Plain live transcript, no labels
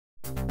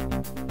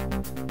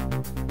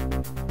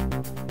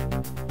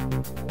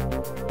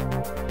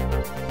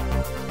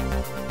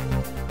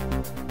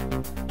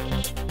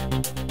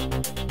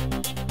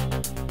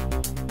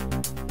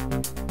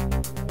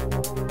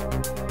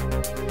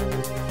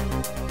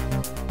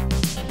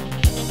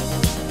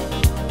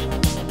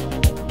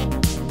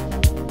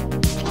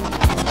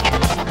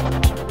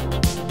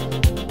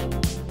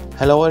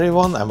Hello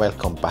everyone and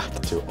welcome back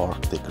to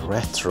Arctic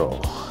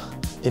Retro.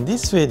 In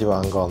this video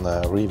I'm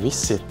gonna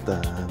revisit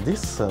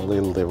this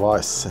little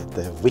device,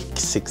 the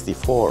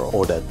VIC64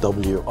 or the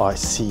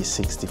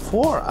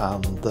WiC64,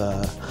 and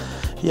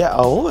yeah,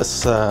 I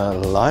always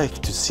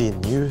like to see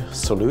new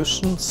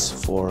solutions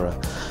for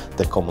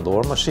the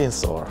Commodore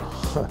machines, or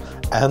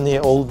any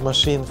old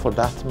machine for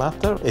that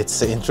matter.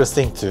 It's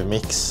interesting to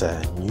mix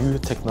new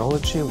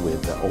technology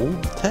with the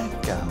old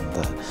tech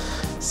and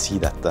see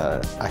that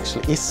there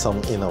actually is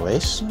some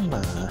innovation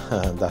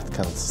that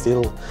can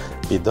still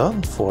be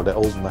done for the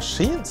old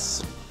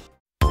machines.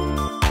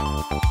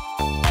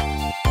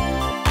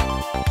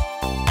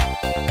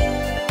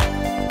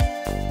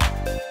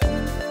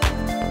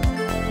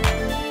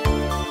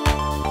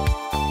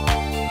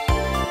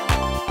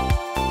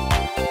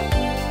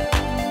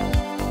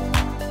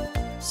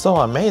 So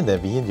I made a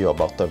video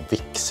about the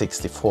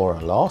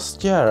VIC64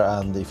 last year,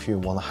 and if you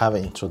want to have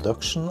an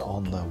introduction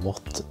on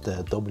what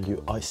the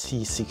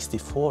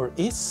WiC64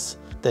 is,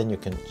 then you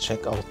can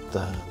check out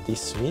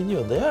this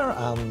video there,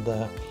 and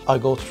I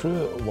go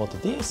through what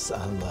it is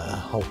and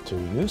how to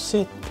use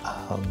it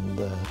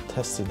and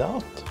test it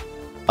out.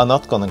 I'm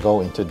not gonna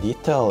go into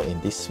detail in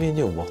this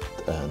video what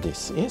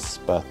this is,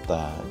 but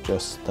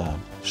just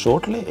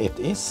shortly, it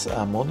is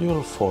a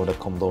module for the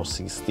Commodore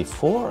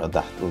 64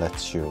 that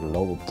lets you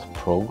load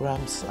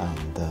programs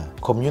and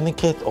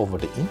communicate over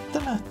the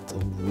internet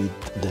with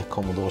the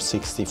Commodore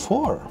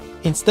 64.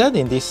 Instead,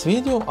 in this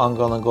video, I'm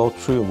gonna go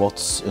through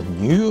what's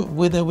new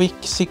with the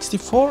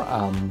VIC64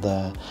 and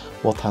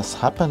what has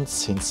happened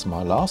since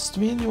my last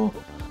video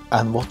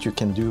and what you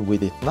can do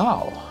with it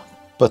now.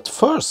 But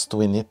first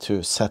we need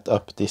to set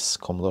up this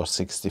Commodore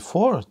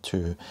 64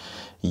 to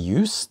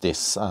use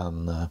this,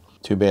 and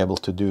to be able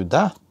to do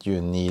that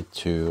you need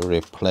to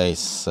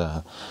replace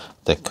the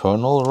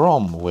kernel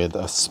ROM with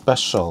a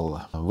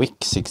special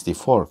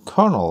VIC64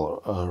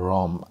 kernel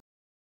ROM.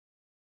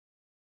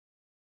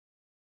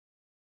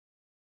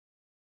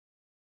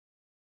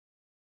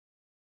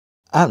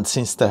 And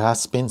since there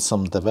has been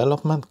some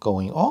development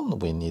going on,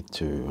 we need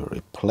to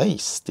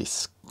replace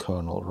this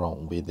kernel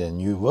ROM with a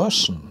new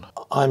version.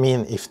 I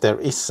mean, if there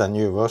is a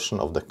new version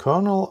of the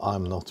kernel,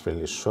 I'm not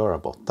really sure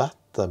about that,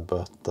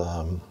 but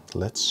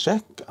let's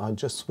check. I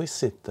just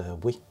visit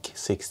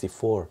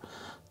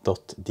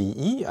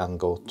WiC64.de and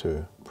go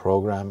to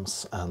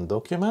Programs and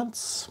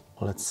Documents.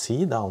 Let's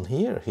see down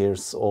here.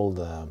 Here's all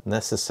the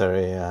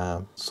necessary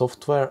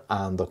software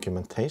and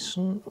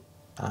documentation.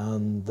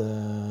 And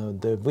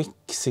the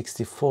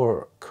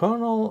VIC64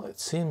 kernel, it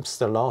seems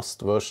the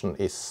last version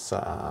is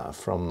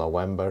from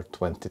November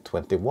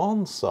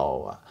 2021,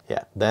 so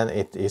yeah, then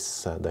it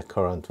is the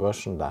current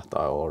version that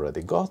I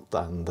already got,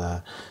 and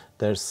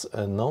there's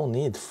no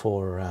need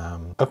for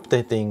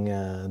updating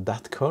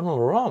that kernel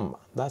ROM.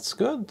 That's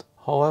good.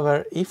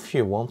 However, if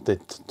you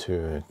wanted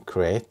to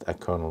create a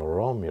kernel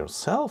ROM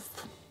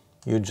yourself,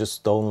 you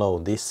just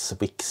download this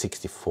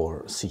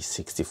VIC64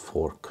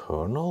 C64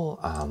 kernel,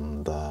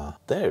 and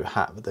there you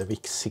have the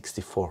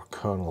VIC64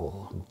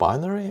 kernel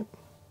binary,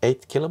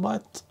 8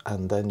 kilobyte,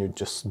 and then you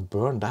just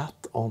burn that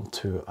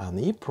onto an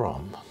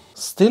EEPROM.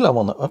 Still, I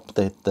want to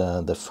update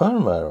the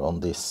firmware on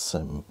this.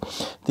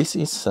 This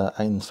is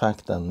in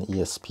fact an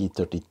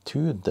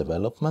ESP32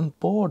 development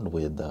board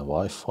with a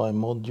Wi-Fi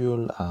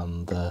module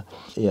and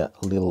yeah,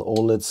 little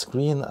OLED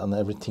screen and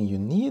everything you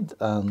need.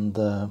 And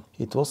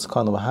it was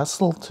kind of a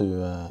hassle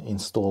to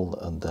install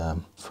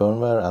the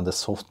firmware and the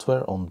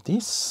software on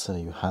this.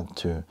 You had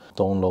to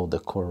download the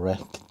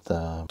correct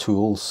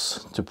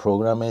tools to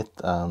program it,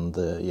 and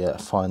yeah,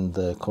 find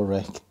the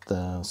correct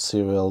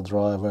serial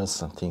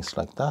drivers and things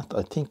like that.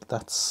 I think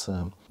that's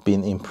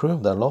been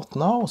improved a lot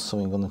now, so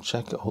we're gonna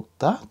check out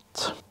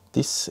that.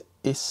 This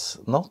is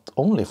not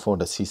only for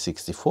the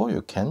C64,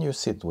 you can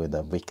use it with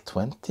a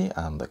VIC20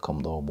 and the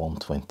Commodore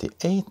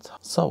 128.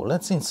 So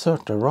let's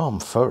insert the ROM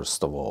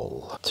first of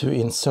all. To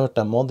insert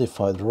a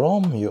modified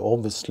ROM, you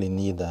obviously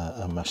need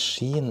a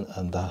machine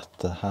that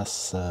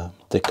has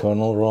the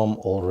kernel ROM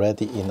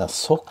already in a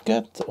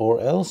socket, or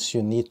else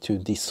you need to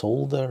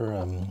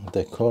desolder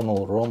the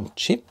kernel ROM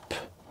chip,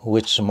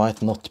 which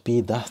might not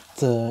be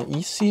that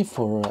easy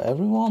for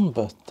everyone,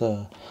 but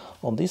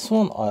on this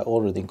one I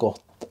already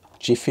got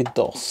Jiffy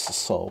DOS,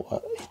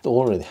 so it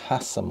already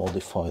has a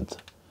modified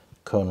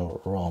kernel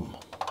ROM.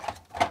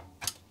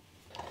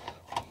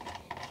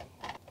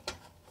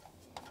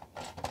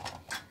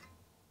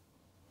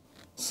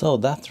 So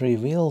that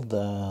revealed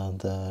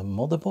the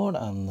motherboard,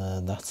 and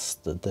that's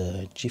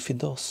the Jiffy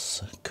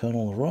DOS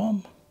kernel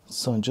ROM.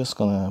 So I'm just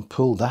gonna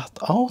pull that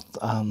out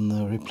and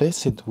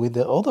replace it with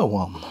the other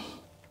one.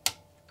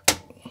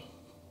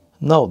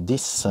 Now,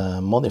 this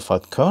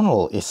modified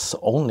kernel is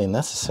only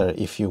necessary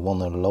if you want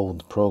to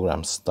load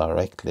programs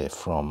directly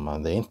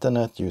from the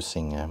internet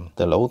using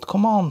the load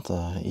command.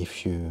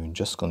 If you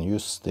just gonna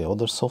use the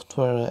other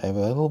software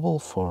available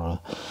for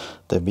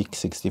the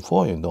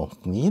VIC64, you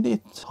don't need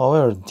it.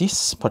 However,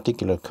 this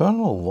particular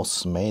kernel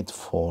was made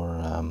for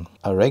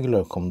a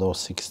regular Commodore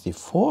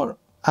 64.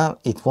 And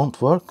it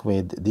won't work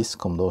with this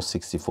Commodore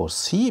 64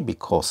 C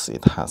because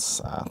it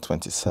has a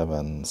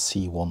 27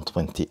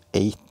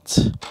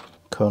 C128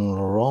 kernel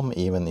ROM,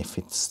 even if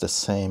it's the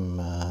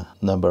same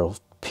number of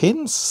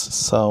pins.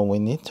 So we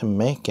need to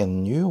make a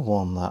new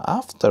one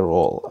after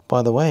all.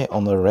 By the way,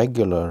 on a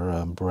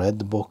regular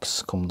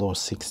breadbox Commodore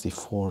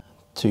 64,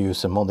 to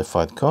use a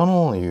modified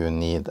kernel, you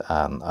need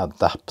an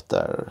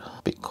adapter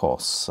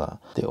because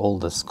the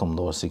oldest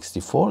Commodore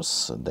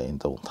 64s, they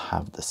don't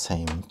have the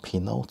same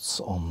pinouts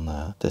on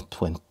the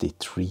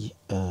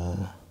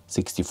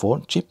 2364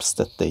 chips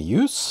that they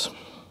use.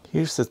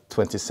 Here's the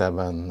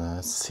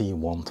 27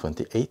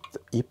 C128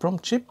 EEPROM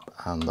chip,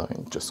 and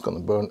I'm just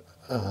gonna burn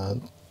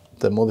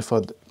the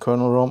modified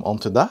kernel ROM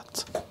onto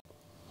that.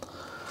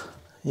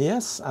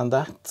 Yes, and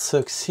that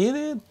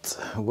succeeded.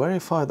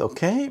 Verified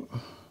OK.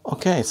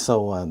 Okay,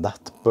 so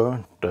that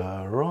burnt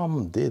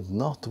ROM did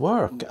not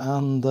work,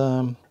 and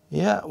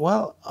yeah,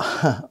 well,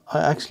 I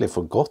actually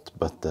forgot,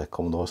 but the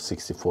Commodore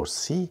 64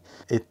 C,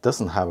 it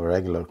doesn't have a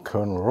regular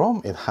kernel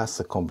ROM. It has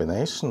a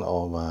combination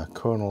of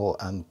kernel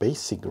and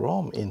basic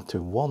ROM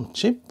into one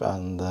chip,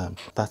 and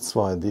that's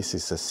why this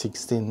is a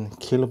 16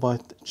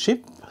 kilobyte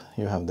chip.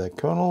 You have the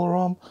kernel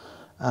ROM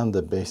and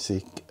the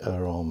basic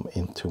ROM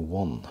into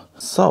one.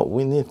 So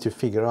we need to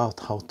figure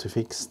out how to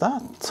fix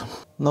that.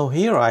 Now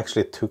here I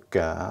actually took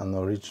an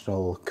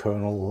original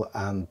kernel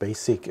and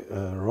basic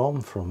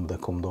ROM from the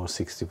Commodore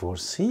 64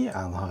 C,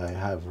 and I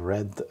have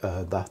read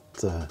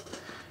that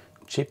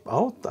chip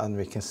out, and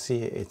we can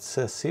see it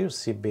says here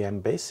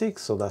CBM basic,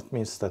 so that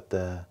means that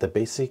the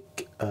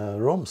basic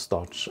ROM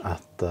starts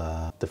at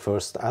the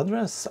first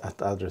address,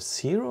 at address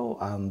 0,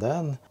 and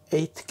then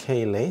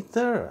 8K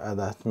later,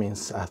 that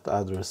means at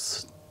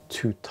address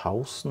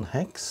 2000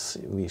 hex,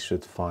 we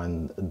should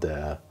find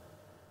the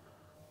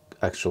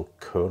actual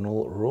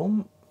kernel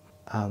ROM.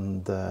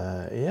 And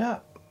yeah,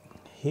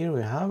 here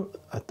we have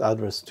at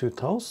address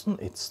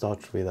 2000, it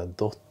starts with a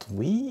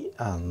 .v,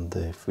 and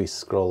if we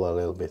scroll a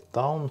little bit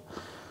down,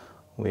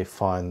 we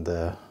find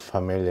the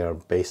familiar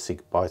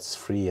basic bytes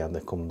 3 and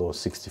the Commodore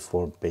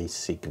 64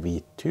 basic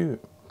v2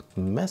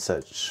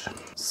 message.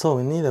 So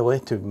we need a way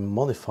to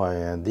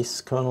modify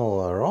this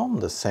kernel ROM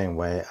the same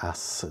way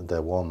as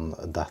the one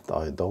that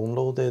I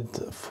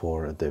downloaded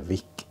for the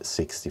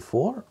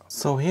VIC64.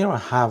 So here I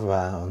have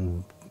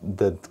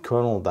the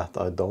kernel that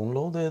I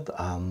downloaded,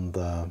 and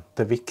the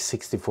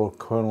VIC64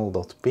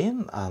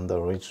 kernel.bin and the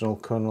original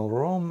kernel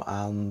ROM,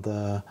 and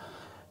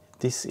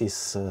this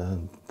is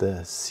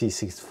the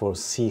C64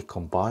 C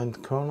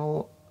combined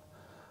kernel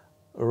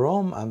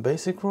ROM and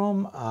basic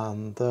ROM,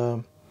 and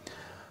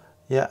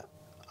yeah,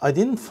 I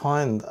didn't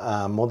find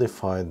a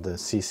modified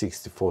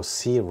C64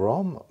 C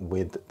ROM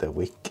with the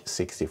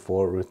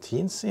WiC64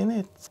 routines in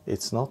it.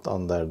 It's not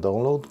on their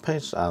download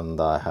page,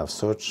 and I have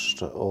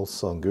searched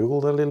also on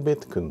Googled a little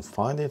bit, couldn't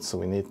find it, so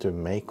we need to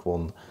make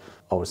one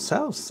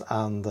ourselves.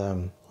 And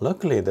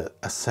luckily the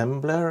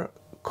assembler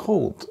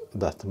code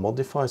that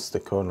modifies the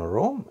kernel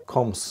ROM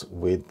comes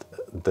with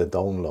the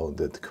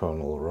downloaded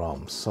kernel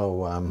ROM.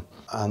 So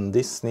and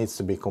this needs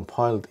to be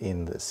compiled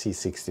in the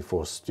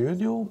C64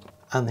 Studio.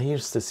 And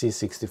here's the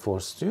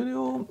C64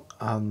 Studio,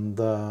 and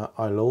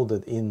I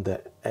loaded in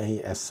the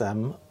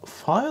ASM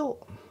file.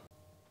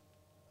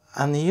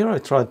 And here I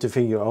tried to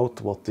figure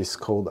out what this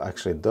code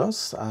actually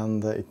does,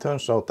 and it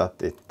turns out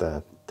that it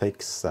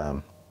takes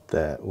the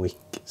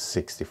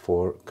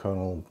WiC64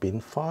 kernel bin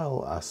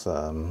file as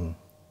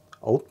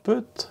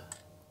output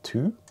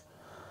 2,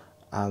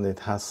 and it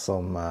has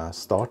some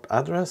start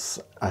address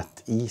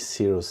at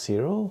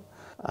E00,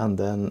 and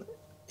then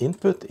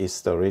input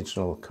is the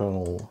original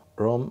kernel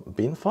ROM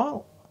bin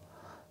file,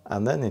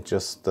 and then it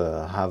just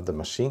have the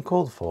machine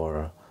code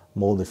for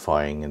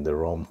modifying the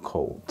ROM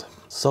code.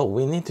 So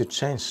we need to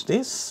change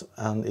this,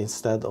 and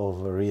instead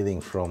of reading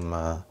from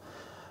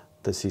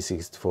the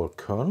C64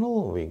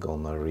 kernel, we're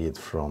gonna read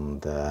from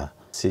the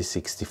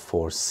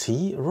C64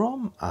 C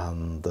ROM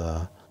and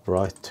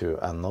write to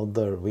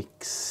another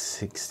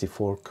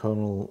WiC64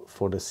 kernel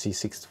for the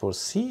C64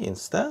 C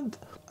instead.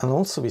 And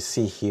also we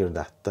see here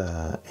that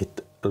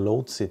it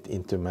loads it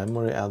into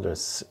memory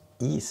address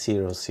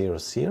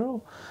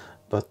E000,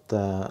 but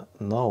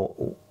now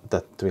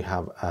that we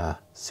have a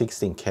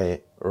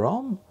 16K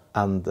ROM,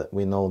 and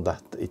we know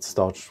that it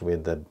starts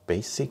with the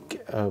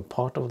basic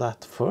part of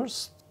that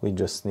first, we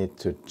just need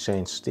to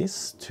change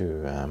this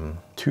to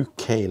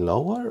 2K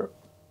lower,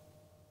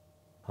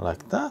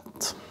 like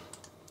that,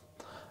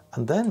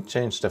 and then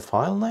change the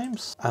file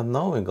names. And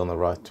now we're gonna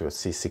write to a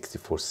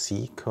C64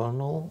 C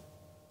kernel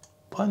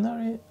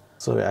binary.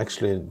 So we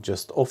actually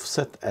just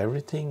offset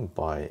everything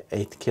by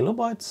 8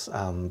 kilobytes,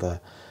 and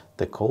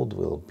the code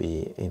will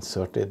be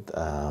inserted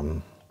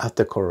at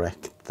the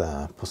correct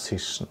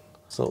position.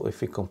 So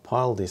if we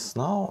compile this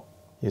now,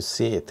 you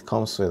see it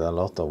comes with a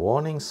lot of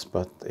warnings,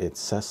 but it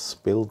says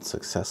build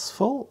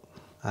successful.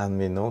 And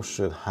we now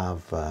should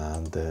have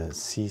the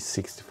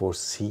C64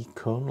 C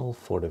kernel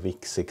for the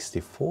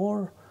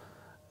VIC64.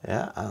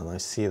 Yeah, and I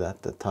see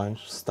that the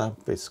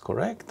timestamp is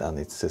correct and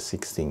it's a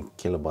 16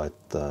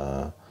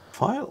 kilobyte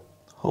file.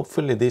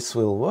 Hopefully this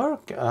will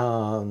work.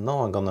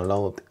 Now I'm gonna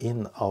load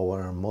in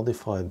our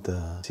modified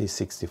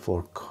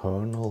C64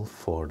 kernel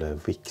for the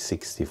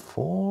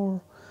VIC64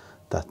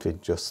 that we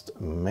just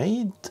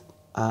made.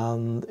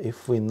 And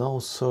if we now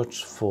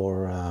search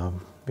for,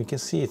 we can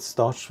see it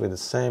starts with the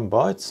same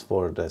bytes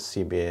for the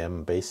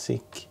CBM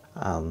basic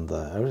and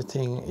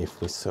everything. If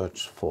we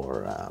search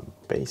for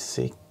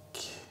basic,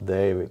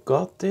 there we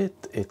got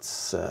it.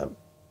 It's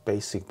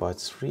basic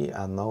bytes 3,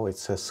 and now it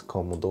says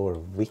Commodore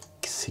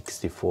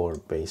WiC64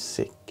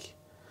 basic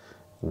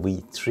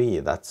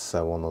V3. That's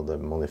one of the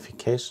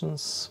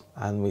modifications.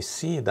 And we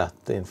see that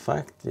in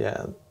fact,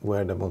 yeah,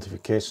 where the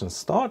modification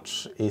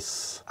starts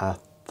is at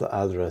the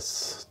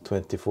address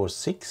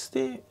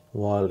 2460,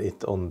 while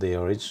it on the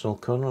original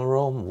kernel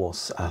ROM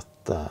was at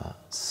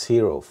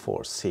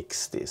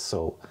 0460.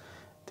 So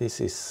this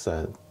is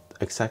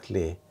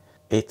exactly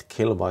 8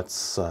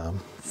 kilobytes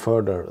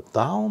further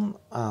down,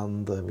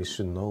 and we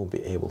should now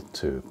be able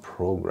to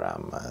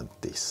program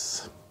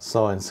this.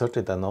 So I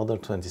inserted another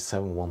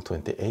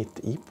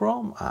 27128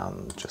 EEPROM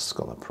and just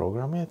gonna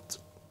program it.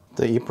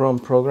 The EEPROM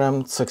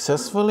programmed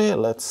successfully.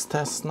 Let's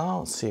test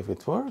now, see if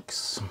it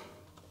works.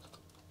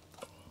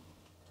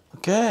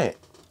 Okay.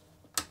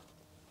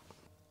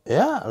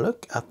 Yeah,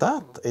 look at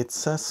that. It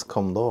says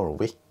Commodore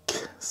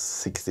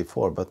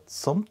WiC64, but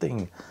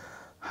something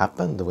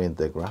happened with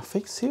the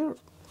graphics here.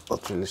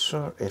 Not really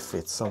sure if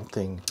it's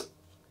something.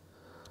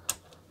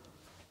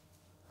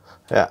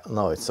 Yeah,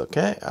 no, it's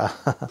okay.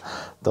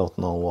 Don't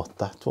know what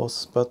that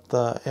was, but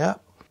yeah,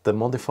 the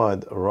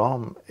modified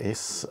ROM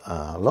is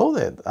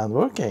loaded and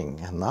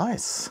working.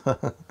 Nice.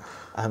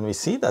 And we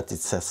see that it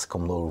says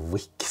Commodore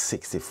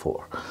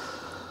WiC64.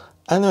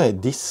 Anyway,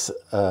 this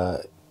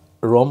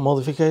ROM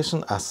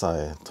modification, as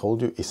I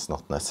told you, is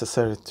not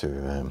necessary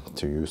to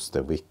use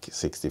the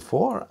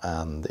WiC64,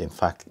 and in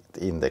fact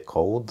in the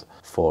code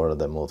for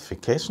the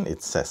modification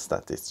it says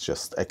that it's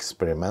just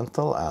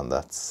experimental and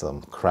that's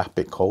some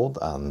crappy code,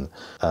 and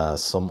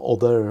some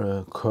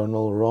other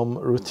kernel ROM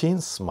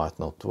routines might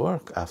not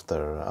work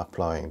after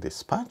applying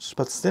this patch,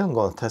 but still I'm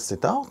going to test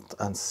it out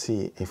and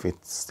see if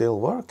it still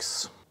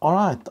works.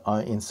 Alright,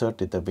 I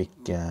inserted the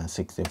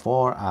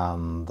WiC64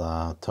 and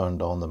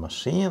turned on the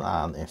machine,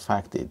 and in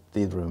fact it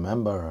did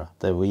remember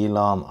the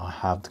VLAN I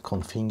had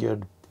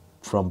configured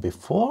from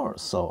before,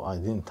 so I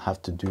didn't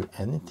have to do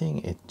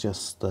anything. It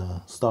just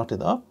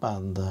started up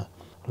and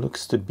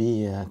looks to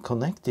be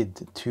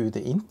connected to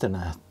the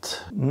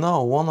internet.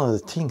 Now, one of the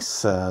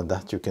things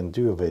that you can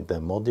do with the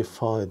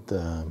modified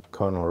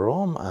kernel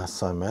ROM,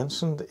 as I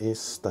mentioned,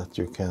 is that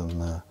you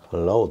can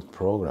load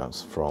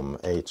programs from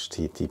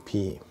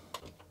HTTP.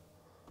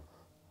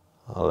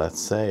 Let's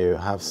say you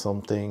have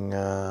something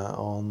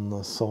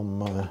on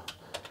some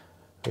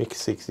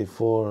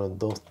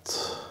WiC64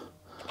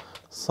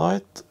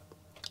 site.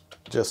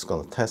 Just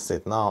gonna test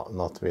it now,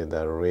 not with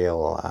a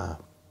real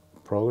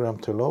program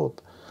to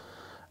load,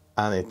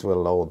 and it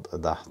will load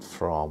that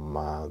from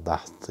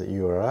that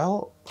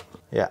URL.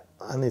 Yeah,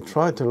 and it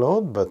tried to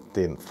load but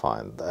didn't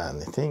find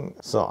anything,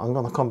 so I'm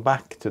gonna come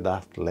back to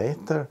that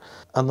later.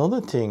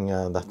 Another thing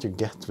that you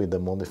get with the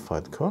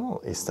modified kernel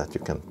is that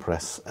you can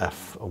press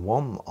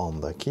F1 on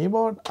the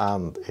keyboard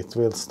and it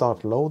will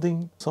start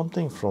loading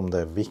something from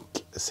the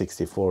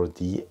WiC64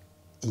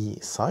 DE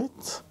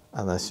site,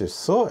 and as you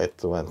saw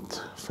it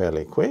went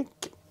fairly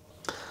quick,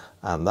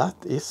 and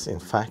that is in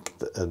fact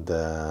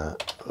the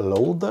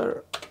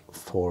loader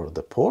for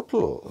the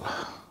portal.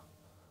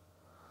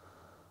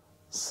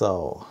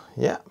 So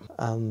yeah,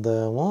 and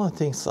one of the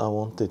things I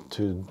wanted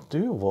to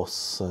do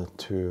was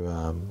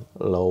to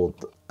load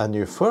a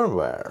new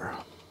firmware,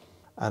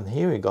 and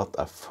here we got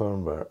a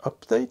firmware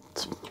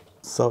update.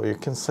 So you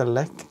can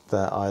select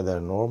either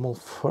normal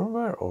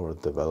firmware or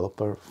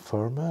developer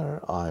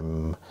firmware.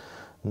 I'm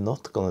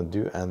not gonna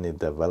do any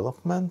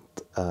development,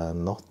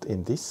 not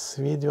in this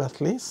video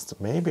at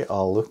least. Maybe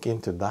I'll look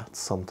into that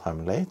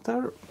sometime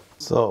later.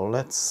 So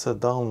let's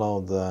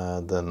download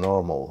the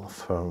normal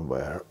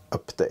firmware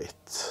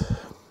update.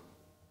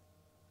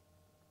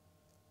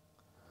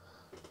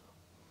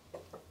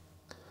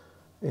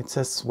 It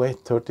says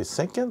wait 30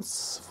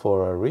 seconds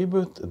for a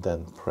reboot,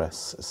 then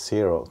press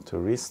 0 to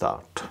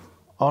restart.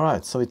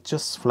 Alright, so it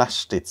just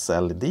flashed its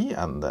LED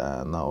and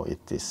now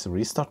it is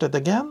restarted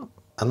again.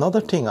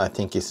 Another thing I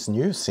think is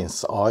new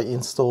since I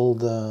installed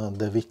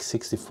the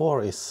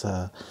WiC64 is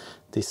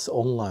this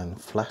online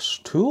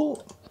flash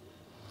tool.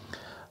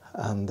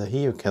 And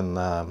here you can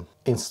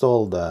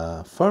install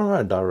the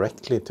firmware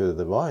directly to the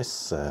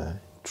device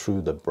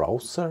through the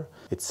browser.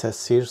 It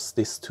says here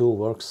this tool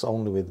works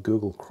only with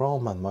Google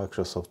Chrome and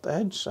Microsoft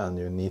Edge, and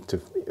you need to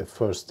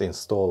first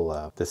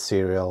install the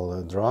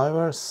serial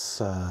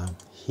drivers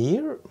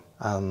here.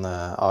 and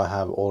I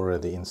have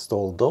already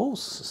installed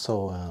those,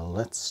 so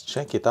let's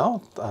check it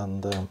out.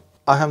 And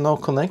I have now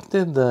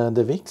connected the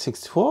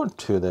VIC64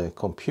 to the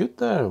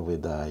computer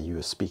with a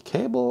USB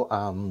cable,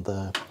 and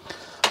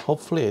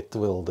hopefully it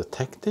will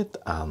detect it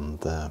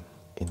and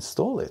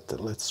install it.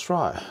 Let's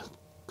try.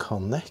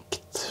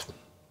 Connect.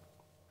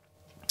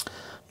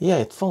 Yeah,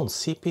 it found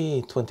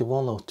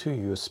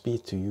CP2102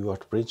 USB to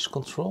UART bridge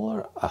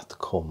controller at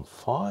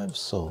COM5,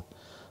 so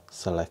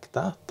select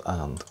that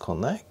and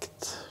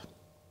connect.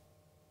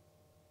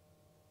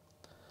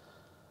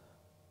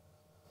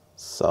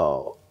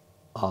 So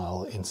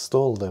I'll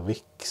install the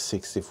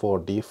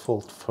WiC64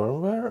 default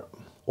firmware.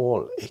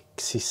 All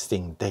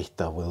existing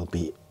data will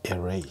be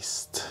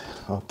erased.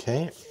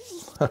 Okay.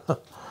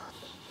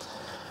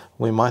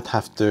 We might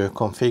have to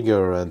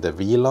configure the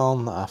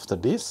VLAN after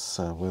this,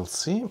 we'll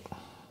see.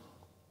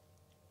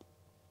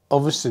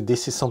 Obviously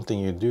this is something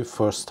you do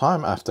first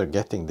time after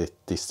getting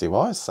this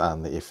device,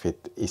 and if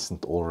it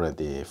isn't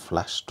already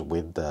flashed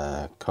with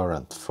the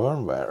current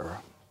firmware.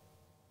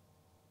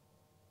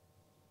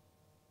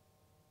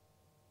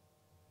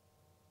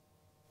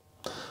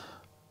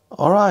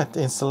 Alright,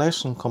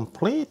 installation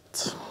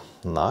complete.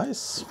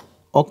 Nice.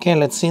 Okay,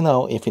 let's see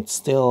now if it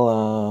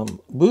still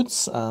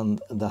boots and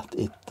that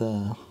it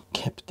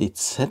kept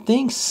its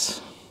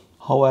settings.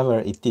 However,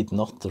 it did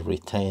not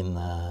retain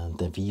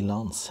the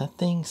VLAN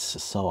settings,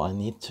 so I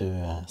need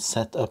to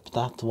set up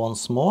that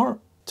once more.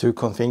 To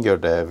configure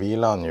the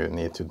VLAN, you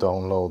need to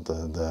download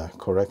the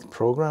correct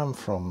program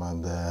from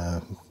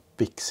the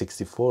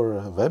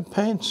WiC64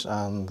 webpage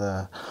and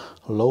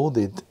load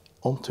it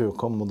onto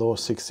Commodore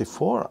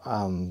 64,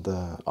 and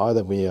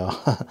either via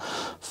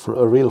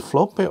a real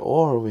floppy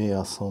or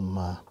via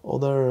some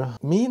other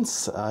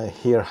means. I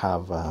here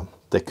have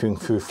the Kung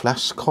Fu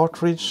Flash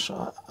cartridge,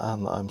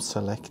 and I'm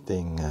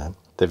selecting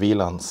the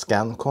VLAN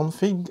scan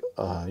config.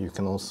 You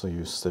can also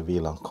use the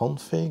VLAN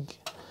config.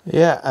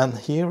 Yeah, and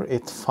here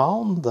it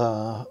found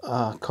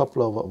a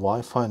couple of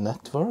Wi-Fi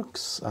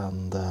networks,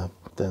 and the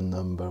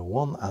number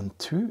 1 and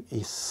 2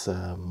 is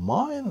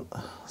mine.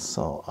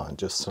 So I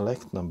just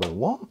select number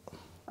 1,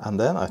 and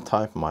then I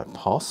type my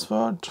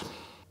password,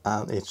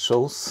 and it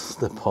shows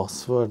the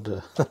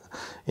password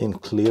in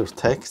clear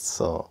text,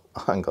 so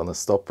I'm gonna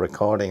stop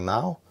recording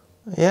now.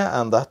 Yeah,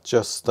 and that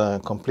just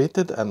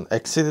completed and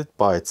exited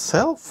by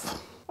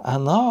itself.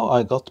 And now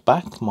I got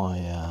back my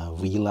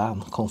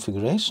VLAN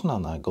configuration,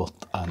 and I got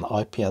an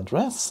IP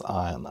address,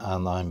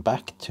 and I'm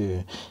back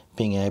to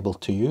being able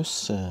to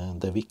use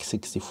the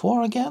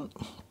WiC64 again.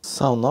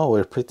 So now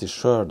we're pretty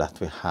sure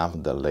that we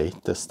have the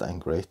latest and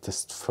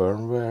greatest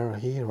firmware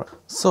here.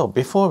 So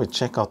before we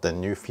check out the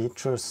new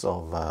features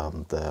of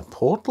the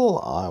portal,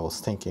 I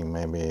was thinking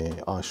maybe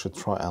I should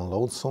try and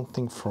load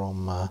something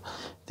from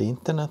the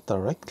internet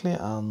directly,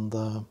 and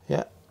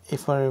yeah,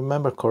 if I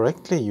remember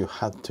correctly, you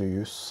had to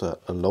use a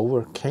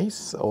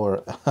lowercase,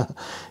 or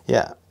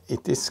yeah,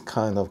 it is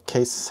kind of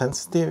case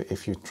sensitive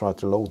if you try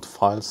to load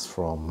files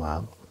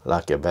from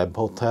like a web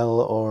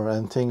hotel or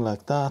anything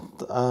like that.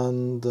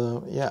 And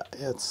yeah,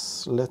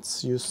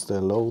 let's use the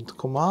load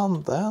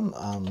command then,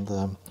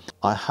 and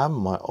I have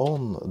my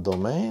own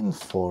domain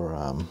for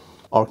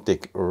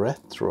Arctic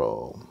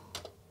Retro,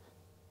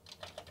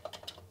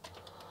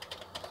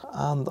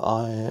 and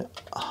I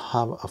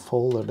have a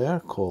folder there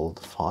called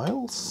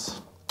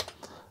files,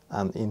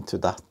 and into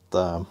that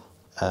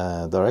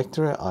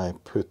directory I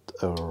put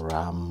a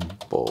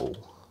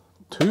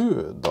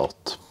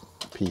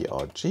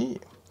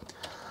rambo2.prg.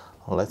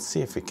 Let's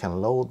see if we can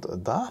load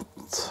that.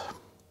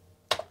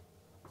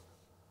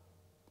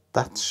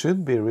 That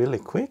should be really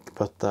quick,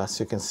 but as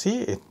you can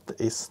see, it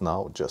is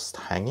now just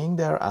hanging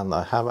there, and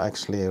I have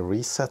actually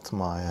reset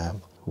my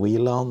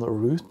VLAN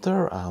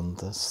router,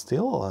 and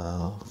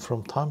still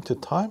from time to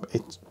time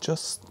it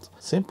just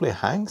simply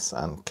hangs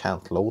and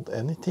can't load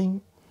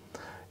anything.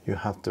 You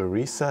have to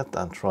reset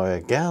and try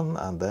again,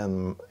 and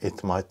then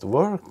it might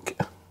work.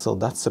 So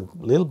that's a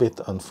little bit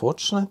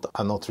unfortunate.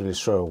 I'm not really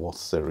sure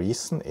what's the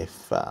reason,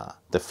 if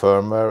the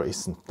firmware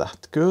isn't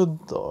that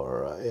good,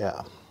 or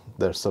yeah,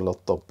 there's a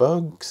lot of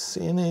bugs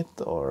in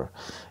it, or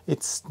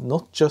it's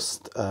not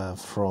just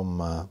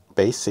from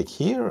basic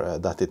here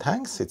that it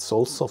hangs, it's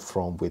also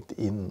from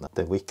within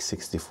the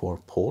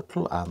WiC64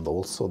 portal and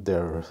also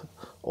their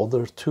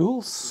other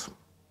tools.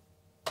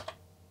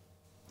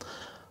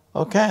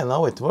 Okay,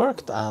 now it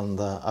worked, and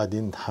I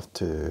didn't have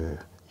to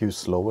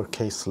use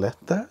lowercase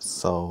letters,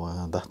 so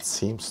that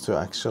seems to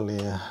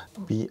actually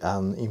be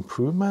an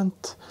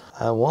improvement.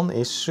 One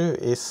issue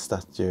is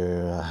that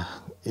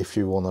if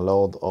you want to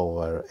load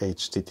over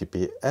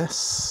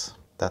HTTPS,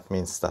 that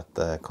means that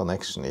the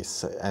connection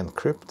is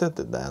encrypted,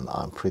 then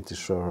I'm pretty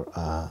sure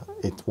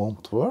it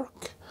won't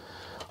work.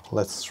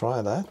 Let's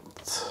try that.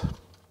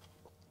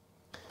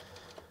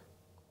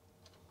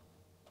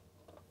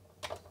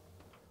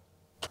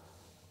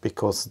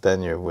 Because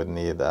then you would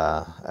need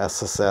a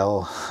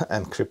SSL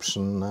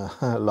encryption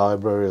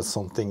library or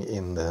something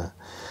in the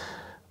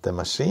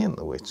machine,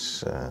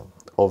 which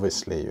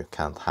obviously you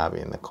can't have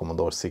in a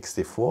Commodore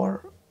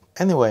 64.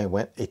 Anyway,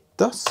 when it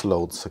does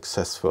load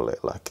successfully,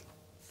 like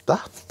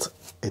that,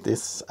 it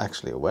is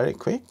actually very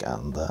quick,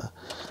 and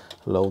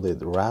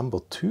loaded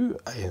Rambo 2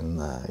 in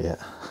yeah,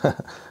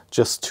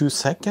 just 2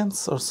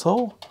 seconds or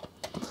so.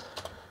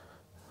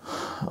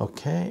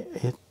 Okay,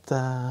 it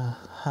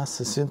has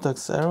a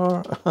syntax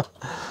error.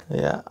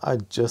 Yeah, I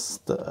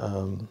just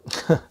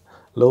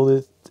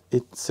loaded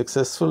it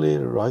successfully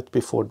right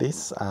before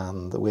this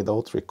and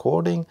without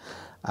recording,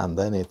 and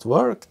then it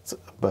worked,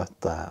 but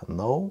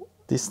no,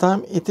 this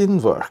time it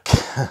didn't work.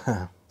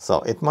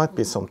 So it might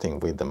be something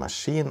with the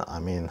machine. I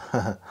mean,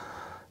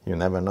 you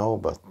never know,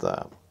 but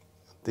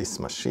this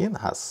machine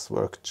has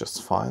worked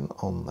just fine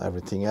on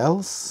everything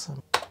else.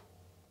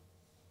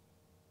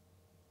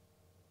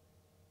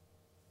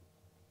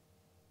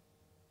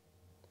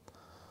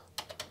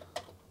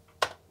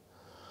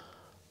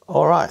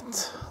 All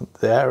right,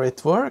 there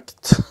it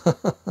worked.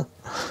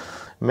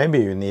 Maybe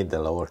you need the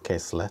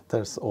lowercase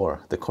letters or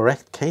the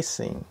correct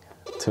casing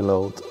to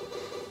load.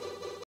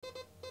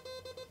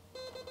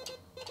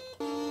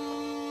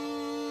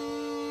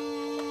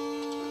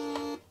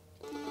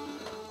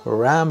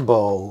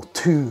 Rambo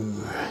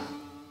 2.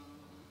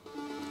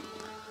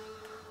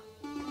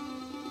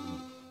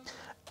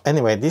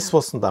 Anyway, this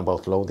wasn't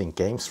about loading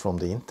games from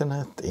the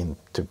internet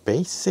into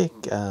BASIC,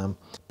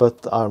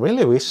 but I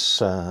really wish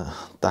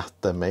that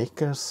the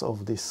makers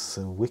of this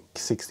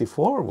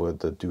WiC64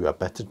 would do a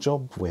better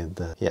job with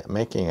yeah,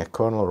 making a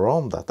kernel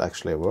ROM that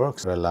actually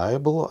works,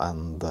 reliable,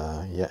 and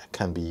yeah,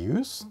 can be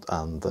used,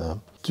 and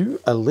do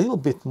a little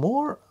bit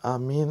more. I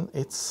mean,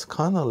 it's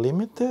kind of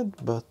limited,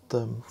 but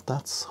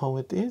that's how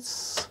it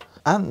is.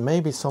 And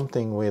maybe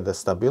something with the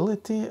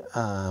stability.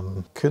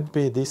 Could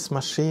be this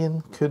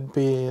machine, could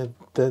be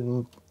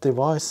the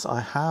device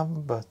I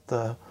have,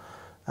 but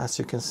as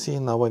you can see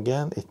now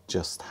again, it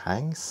just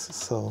hangs.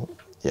 So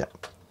yeah.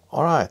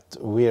 All right,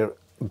 we're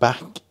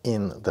back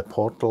in the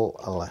portal.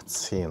 Let's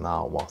see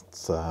now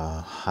what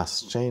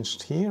has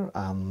changed here.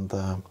 And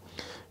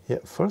yeah,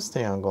 first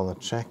thing I'm gonna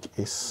check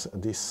is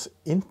this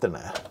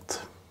internet.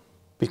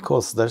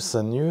 Because there's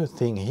a new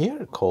thing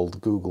here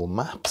called Google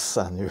Maps,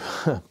 and you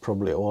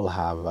probably all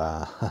have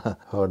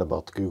heard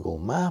about Google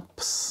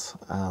Maps,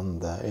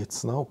 and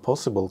it's now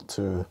possible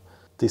to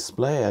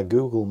display a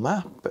Google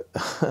map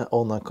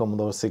on a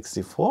Commodore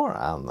 64,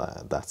 and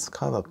that's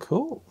kind of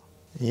cool.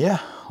 Yeah,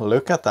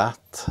 look at that,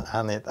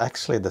 and it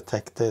actually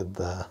detected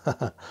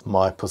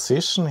my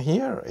position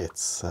here.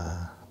 It's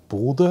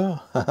Bodø,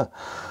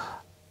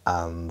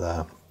 and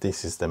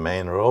this is the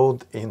main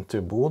road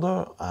into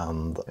Bodø,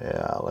 and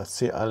yeah, let's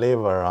see, I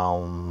live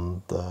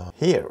around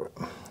here.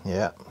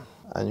 Yeah,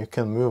 and you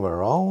can move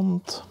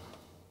around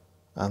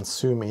and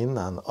zoom in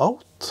and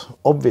out.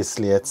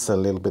 Obviously it's a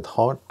little bit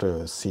hard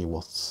to see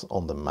what's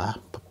on the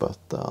map, but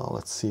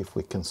let's see if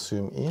we can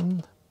zoom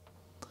in.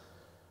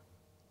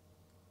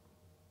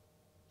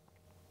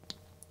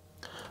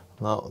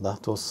 No,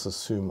 that was a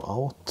zoom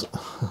out.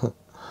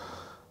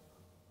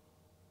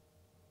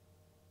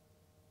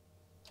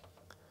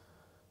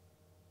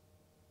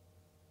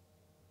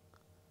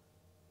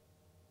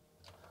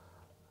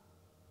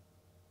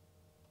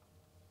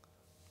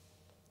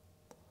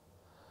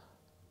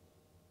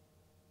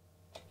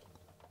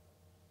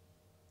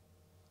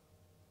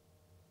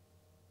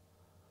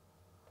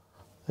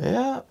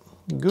 Yeah,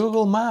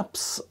 Google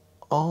Maps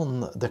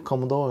on the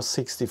Commodore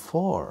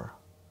 64.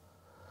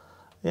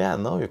 Yeah,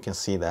 now you can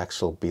see the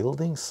actual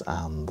buildings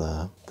and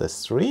the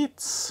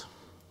streets.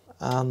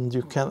 And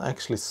you can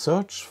actually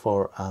search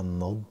for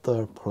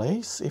another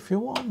place if you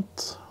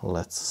want.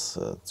 Let's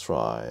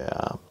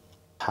try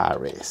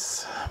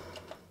Paris.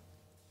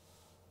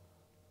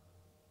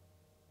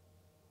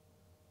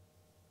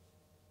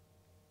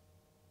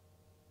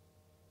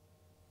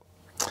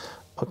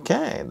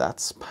 Okay,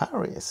 that's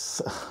Paris.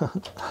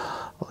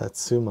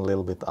 Let's zoom a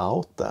little bit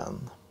out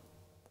then.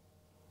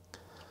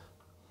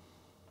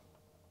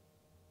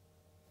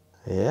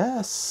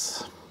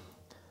 Yes.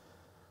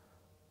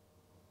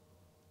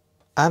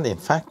 And in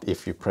fact,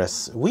 if you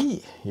press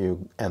V,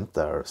 you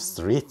enter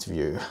Street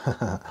View.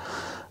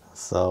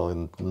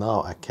 So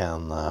now I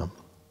can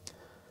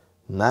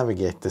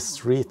navigate the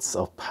streets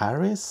of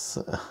Paris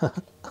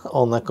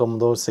on a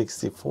Commodore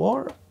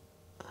 64.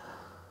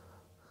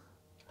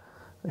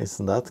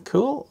 Isn't that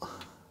cool?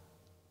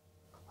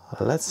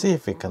 Let's see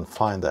if we can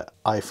find the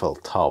Eiffel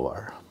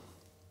Tower.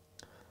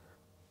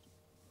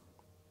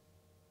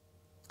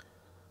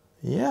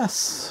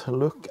 Yes,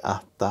 look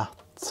at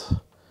that.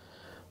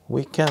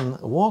 We can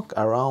walk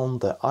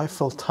around the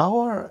Eiffel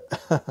Tower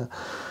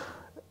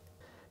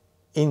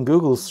in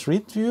Google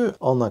Street View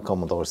on a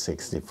Commodore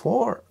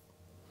 64.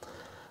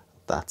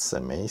 That's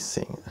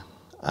amazing.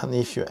 And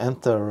if you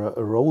enter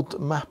road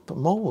map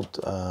mode,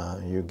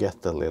 you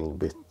get a little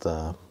bit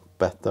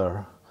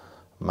better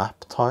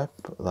map type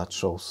that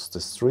shows the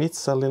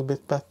streets a little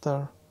bit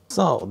better.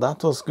 So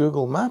that was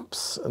Google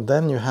Maps.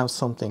 Then you have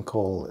something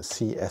called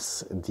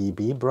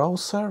CSDB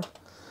browser.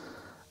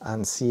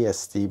 And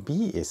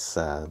CSDB is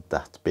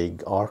that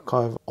big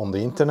archive on the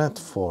internet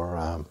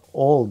for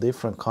all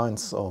different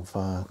kinds of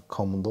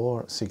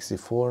Commodore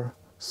 64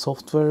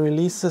 software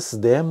releases,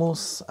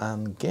 demos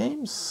and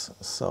games.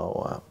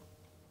 So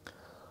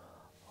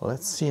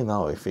let's see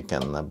now if we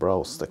can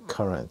browse the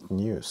current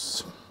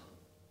news.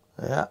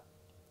 Yeah.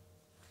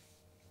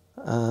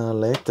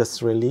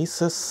 Latest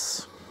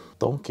releases,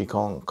 Donkey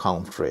Kong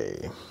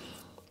Country.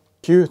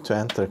 Q to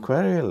enter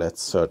query,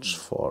 let's search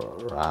for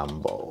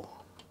Rambo.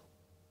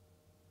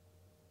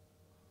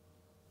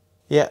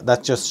 Yeah,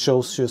 that just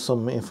shows you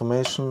some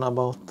information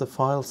about the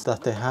files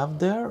that they have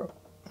there.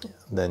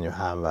 Then you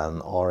have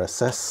an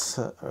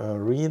RSS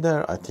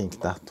reader. I think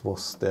that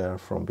was there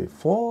from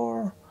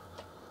before.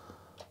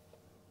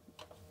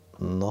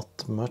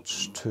 Not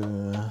much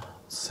to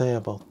say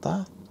about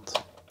that.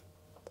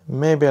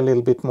 Maybe a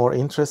little bit more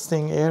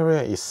interesting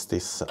area is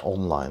this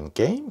online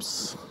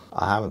games.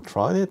 I haven't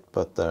tried it,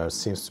 but there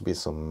seems to be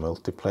some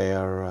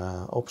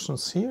multiplayer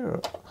options here.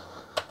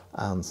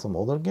 And some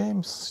other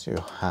games. You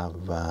have,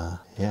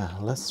 yeah,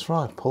 let's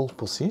try pole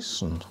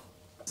position.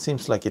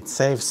 Seems like it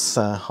saves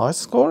high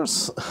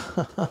scores.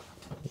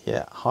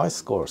 Yeah, high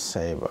score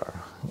saver.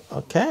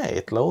 Okay,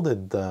 it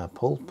loaded the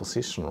pole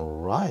position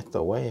right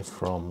away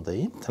from the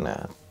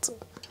internet.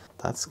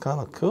 That's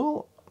kind of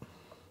cool.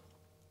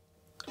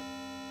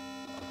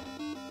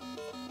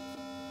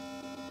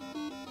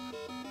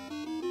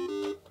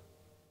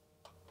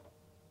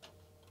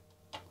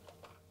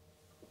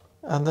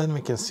 And then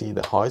we can see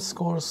the high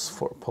scores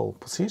for pole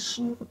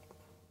position.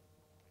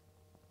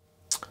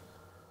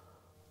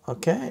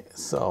 Okay,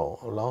 so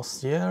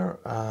last year,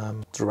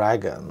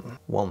 Dragon,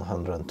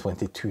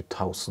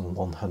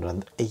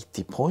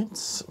 122,180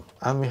 points.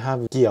 And we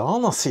have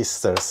Giana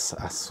Sisters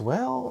as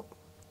well.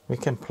 We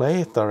can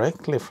play it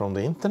directly from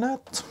the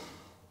internet.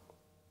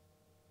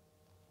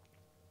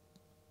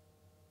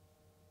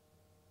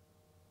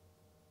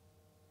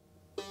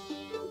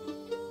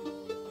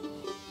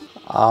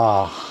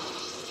 Ah.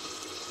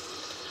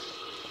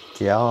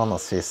 Giana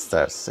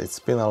Sisters, it's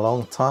been a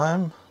long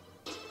time.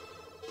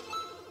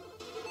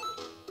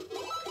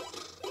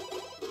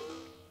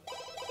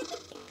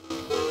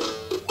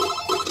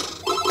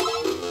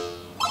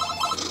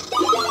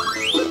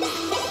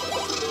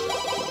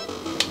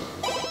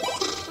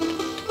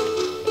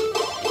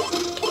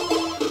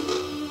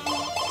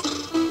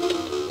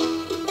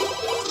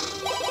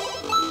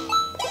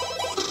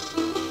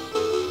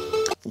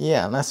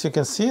 Yeah, and as you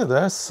can see,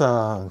 there's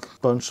a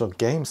bunch of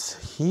games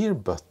here,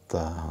 but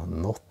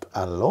not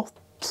a lot.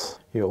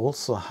 You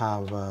also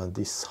have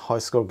these high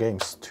score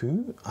games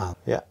too.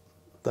 Yeah,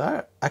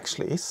 there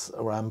actually is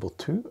Rambo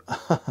 2.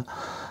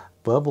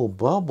 Bubble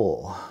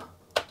Bubble.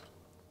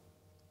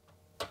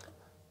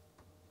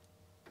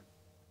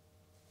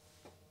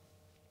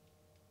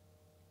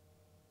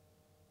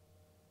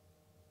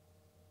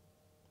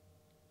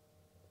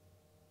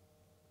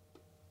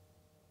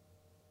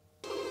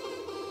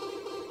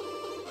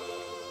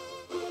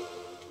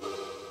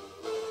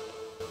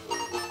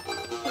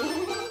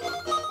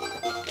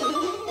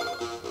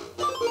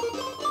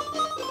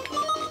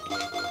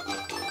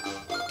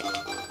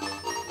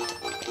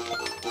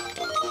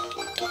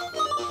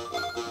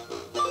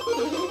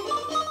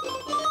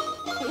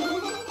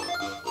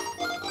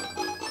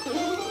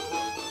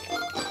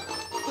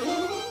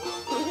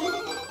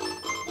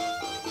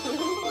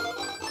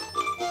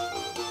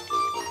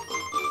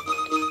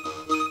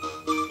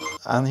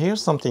 And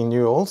here's something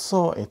new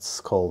also.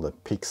 It's called the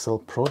Pixel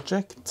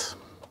Project.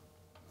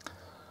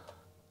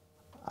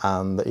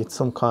 And it's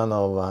some kind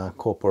of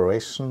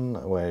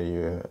cooperation where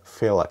you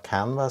fill a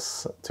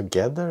canvas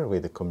together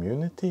with the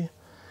community.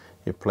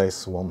 You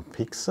place one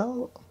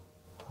pixel.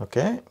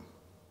 Okay.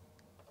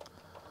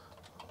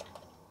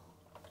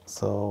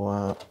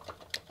 So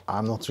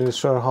I'm not really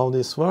sure how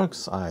this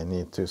works. I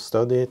need to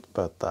study it,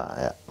 but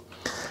yeah.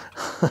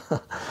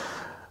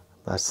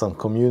 There's some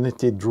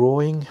community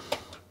drawing.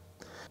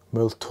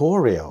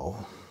 Multorio.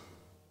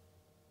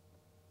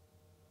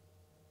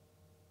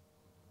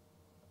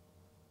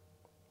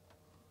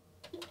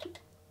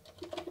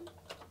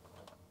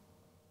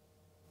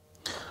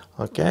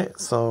 Okay,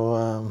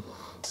 so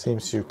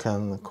seems you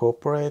can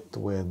cooperate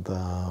with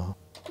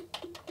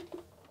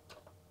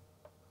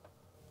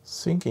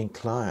syncing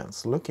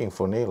clients, looking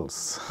for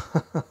Nils.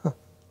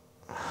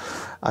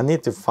 I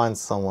need to find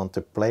someone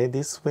to play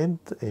this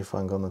with if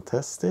I'm gonna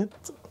test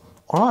it.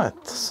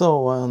 Alright,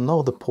 so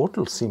now the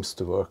portal seems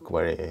to work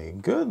very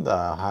good.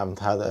 I haven't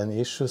had any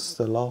issues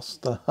the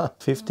last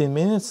 15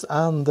 minutes,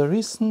 and the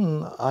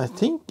reason I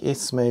think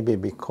is maybe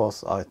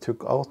because I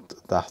took out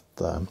that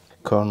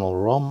kernel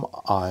ROM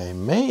I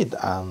made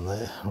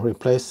and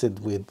replaced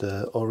it with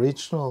the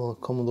original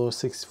Commodore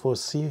 64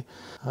 C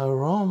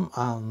ROM,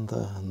 and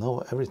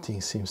now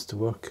everything seems to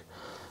work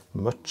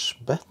much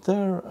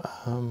better.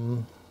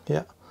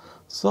 Yeah,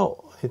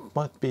 so it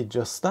might be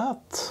just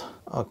that.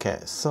 Okay,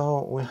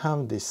 so we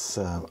have this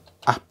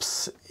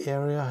apps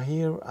area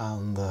here,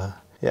 and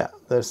yeah,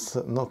 there's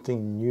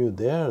nothing new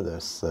there.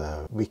 There's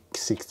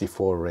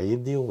VIC64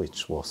 radio,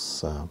 which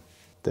was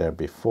there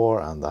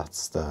before, and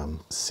that's the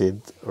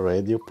SID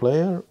radio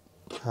player,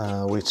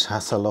 which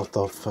has a lot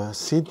of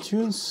SID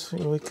tunes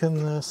we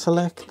can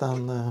select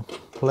and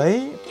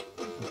play.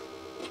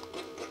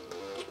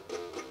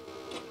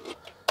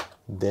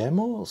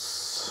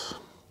 demos.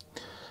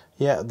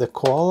 Yeah, the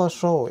koala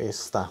show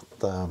is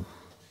that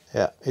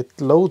yeah, it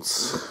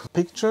loads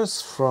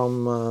pictures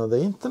from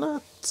the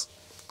internet,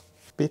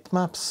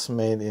 bitmaps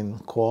made in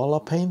Koala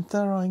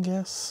Painter, I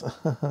guess.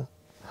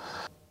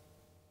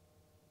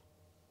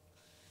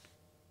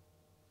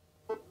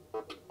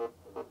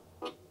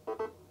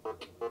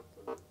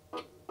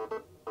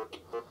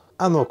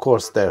 And of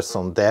course there's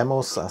some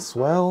demos as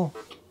well.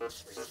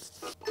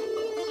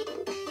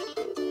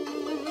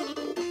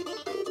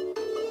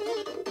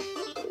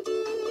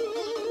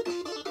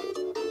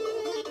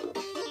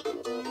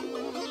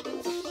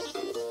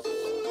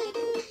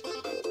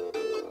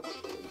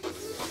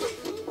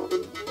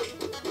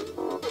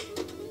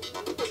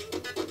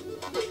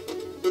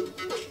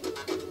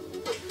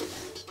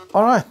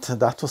 Alright,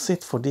 that was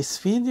it for this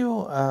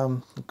video.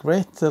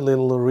 Great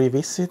little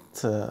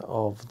revisit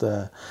of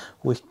the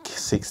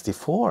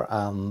WiC64,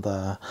 and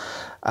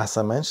as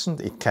I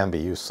mentioned, it can be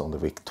used on the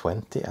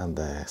VIC20 and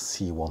the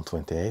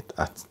C128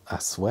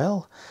 as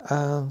well.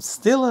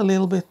 Still a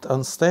little bit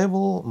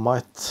unstable,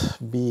 might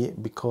be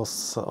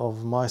because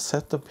of my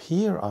setup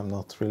here, I'm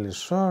not really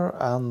sure,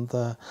 and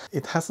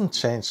it hasn't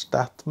changed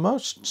that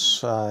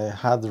much. I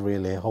had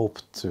really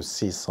hoped to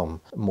see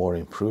some more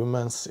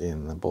improvements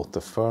in both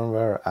the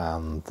firmware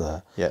and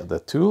yeah, the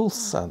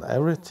tools and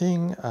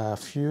everything, a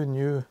few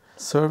new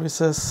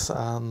services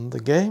and the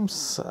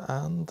games,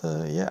 and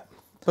yeah.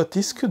 But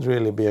this could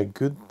really be a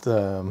good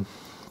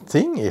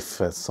thing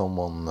if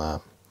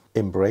someone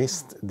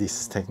embraced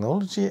this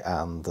technology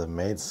and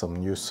made some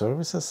new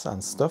services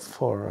and stuff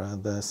for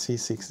the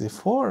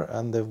C64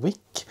 and the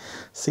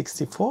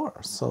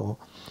WiC64. So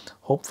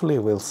hopefully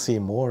we'll see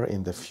more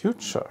in the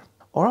future.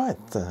 Alright,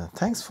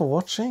 thanks for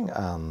watching,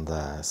 and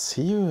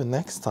see you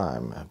next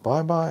time.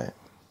 Bye bye.